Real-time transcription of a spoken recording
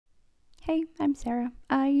Hey, I'm Sarah.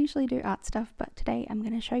 I usually do art stuff, but today I'm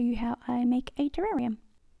going to show you how I make a terrarium.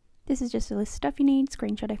 This is just a list of stuff you need,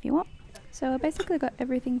 screenshot if you want. So I basically got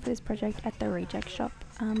everything for this project at the reject shop.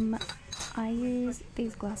 I use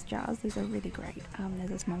these glass jars. These are really great.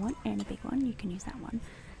 There's a small one and a big one. You can use that one.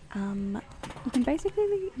 You can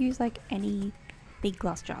basically use like any big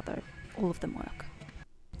glass jar though. All of them work.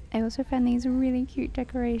 I also found these really cute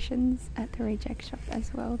decorations at the reject shop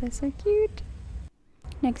as well. They're so cute.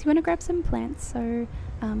 Next you want to grab some plants, so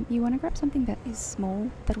you want to grab something that is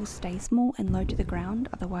small, that will stay small and low to the ground,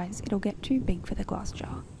 otherwise it'll get too big for the glass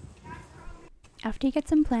jar. After you get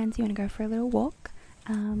some plants you want to go for a little walk,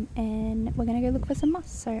 and we're going to go look for some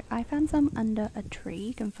moss. So I found some under a tree.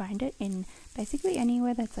 You can find it in basically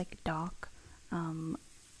anywhere that's like dark,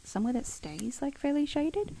 somewhere that stays like fairly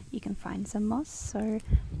shaded, you can find some moss. So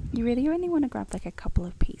you really only want to grab like a couple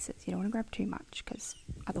of pieces, you don't want to grab too much because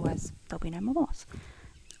otherwise there'll be no more moss.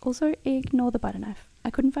 Also, ignore the butter knife. I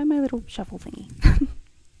couldn't find my little shovel thingy.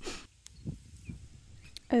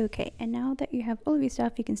 Okay, and now that you have all of your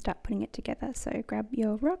stuff, you can start putting it together. So grab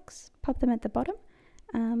your rocks, pop them at the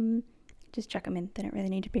bottom. Just chuck them in. They don't really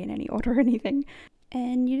need to be in any order or anything.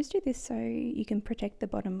 And you just do this so you can protect the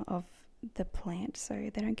bottom of the plant so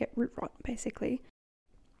they don't get root rot, basically.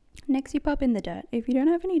 Next, you pop in the dirt. If you don't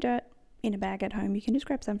have any dirt in a bag at home, you can just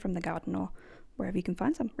grab some from the garden or wherever you can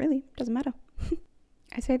find some. Really, doesn't matter.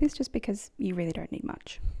 I say this just because you really don't need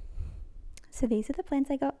much. So these are the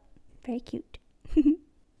plants I got. Very cute.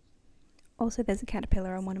 Also, there's a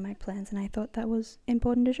caterpillar on one of my plants and I thought that was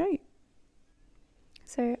important to show you.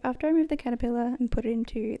 So after I moved the caterpillar and put it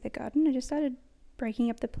into the garden, I just started breaking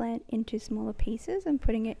up the plant into smaller pieces and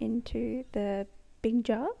putting it into the big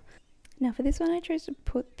jar. Now for this one I chose to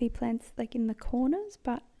put the plants like in the corners,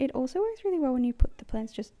 but it also works really well when you put the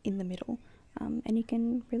plants just in the middle. And you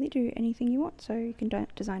can really do anything you want, so you can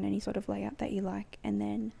design any sort of layout that you like and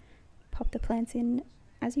then pop the plants in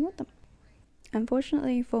as you want them.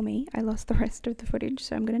 Unfortunately for me, I lost the rest of the footage,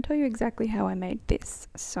 so I'm going to tell you exactly how I made this.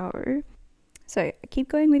 So keep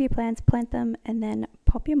going with your plants, plant them, and then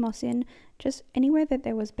pop your moss in just anywhere that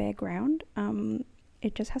there was bare ground.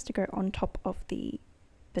 It just has to go on top of the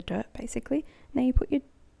dirt basically. And then you put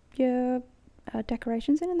your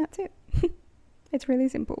decorations in and that's it. It's really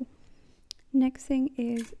simple. Next thing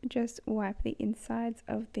is just wipe the insides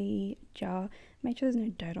of the jar. Make sure there's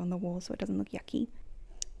no dirt on the wall so it doesn't look yucky.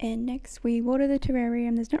 And next we water the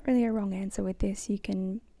terrarium. There's not really a wrong answer with this. You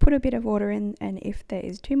can put a bit of water in, and if there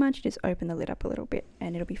is too much, just open the lid up a little bit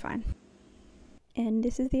and it'll be fine. And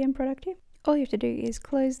this is the end product here. All you have to do is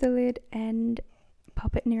close the lid and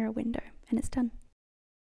pop it near a window and it's done.